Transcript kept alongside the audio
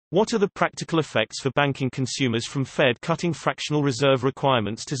What are the practical effects for banking consumers from Fed cutting fractional reserve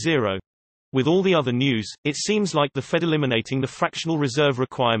requirements to zero? With all the other news, it seems like the Fed eliminating the fractional reserve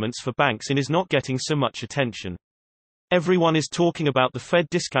requirements for banks is not getting so much attention. Everyone is talking about the Fed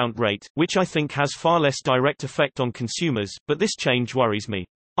discount rate, which I think has far less direct effect on consumers, but this change worries me.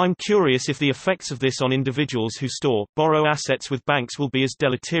 I'm curious if the effects of this on individuals who borrow assets with banks will be as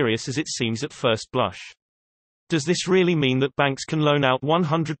deleterious as it seems at first blush. Does this really mean that banks can loan out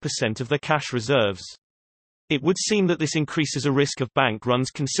 100% of their cash reserves? It would seem that this increases a risk of bank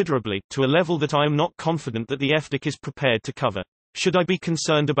runs considerably, to a level that I am not confident that the FDIC is prepared to cover. Should I be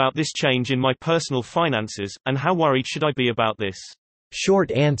concerned about this change in my personal finances, and how worried should I be about this?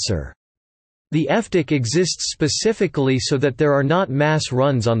 Short answer. The FDIC exists specifically so that there are not mass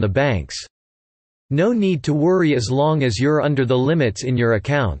runs on the banks. No need to worry as long as you're under the limits in your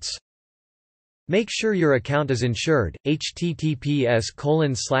accounts. Make sure your account is insured.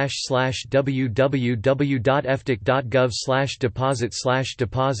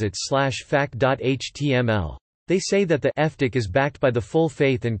 https://www.fdic.gov/deposit/fact.html. They say that the FDIC is backed by the full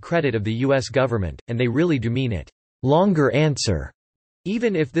faith and credit of the U.S. government, and they really do mean it. Longer answer.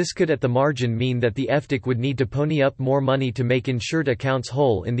 Even if this could at the margin mean that the FDIC would need to pony up more money to make insured accounts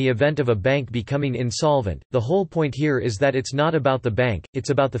whole in the event of a bank becoming insolvent, the whole point here is that it's not about the bank, it's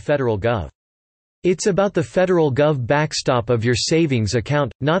about the federal gov. It's about the federal gov backstop of your savings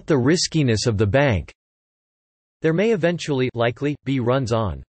account, not the riskiness of the bank. There may eventually likely be runs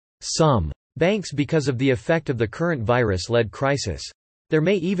on some banks because of the effect of the current virus-led crisis. There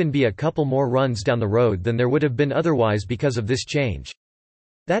may even be a couple more runs down the road than there would have been otherwise because of this change.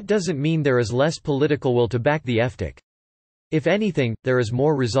 That doesn't mean there is less political will to back the FDIC. If anything, there is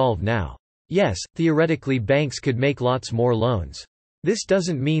more resolve now. Yes, theoretically banks could make lots more loans. This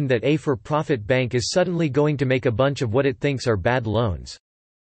doesn't mean that a for-profit bank is suddenly going to make a bunch of what it thinks are bad loans.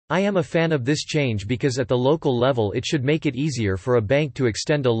 I am a fan of this change because at the local level it should make it easier for a bank to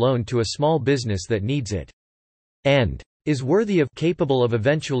extend a loan to a small business that needs it and is worthy of, capable of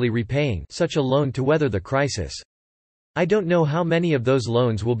eventually repaying such a loan to weather the crisis. I don't know how many of those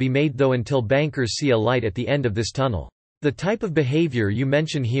loans will be made though until bankers see a light at the end of this tunnel. The type of behavior you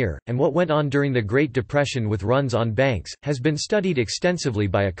mention here, and what went on during the Great Depression with runs on banks, has been studied extensively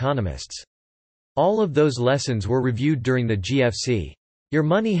by economists. All of those lessons were reviewed during the GFC. Your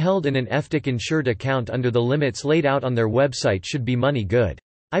money held in an FDIC-insured account under the limits laid out on their website should be money good.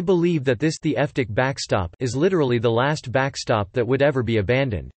 I believe that the FDIC backstop is literally the last backstop that would ever be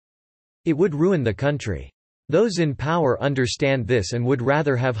abandoned. It would ruin the country. Those in power understand this and would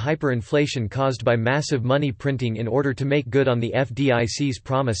rather have hyperinflation caused by massive money printing in order to make good on the FDIC's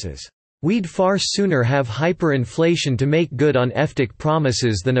promises. We'd far sooner have hyperinflation to make good on FDIC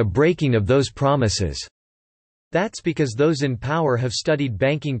promises than a breaking of those promises. That's because those in power have studied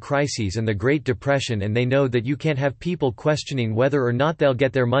banking crises and the Great Depression, and they know that you can't have people questioning whether or not they'll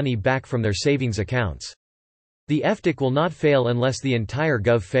get their money back from their savings accounts. The FDIC will not fail unless the entire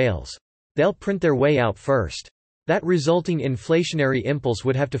gov fails. They'll print their way out first. That resulting inflationary impulse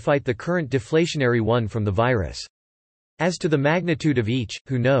would have to fight the current deflationary one from the virus. As to the magnitude of each,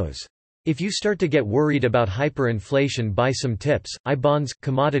 who knows? If you start to get worried about hyperinflation, buy some tips, bonds,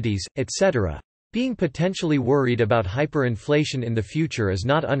 commodities, etc. Being potentially worried about hyperinflation in the future is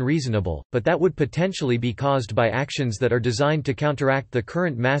not unreasonable, but that would potentially be caused by actions that are designed to counteract the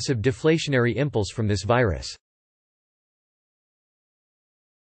current massive deflationary impulse from this virus.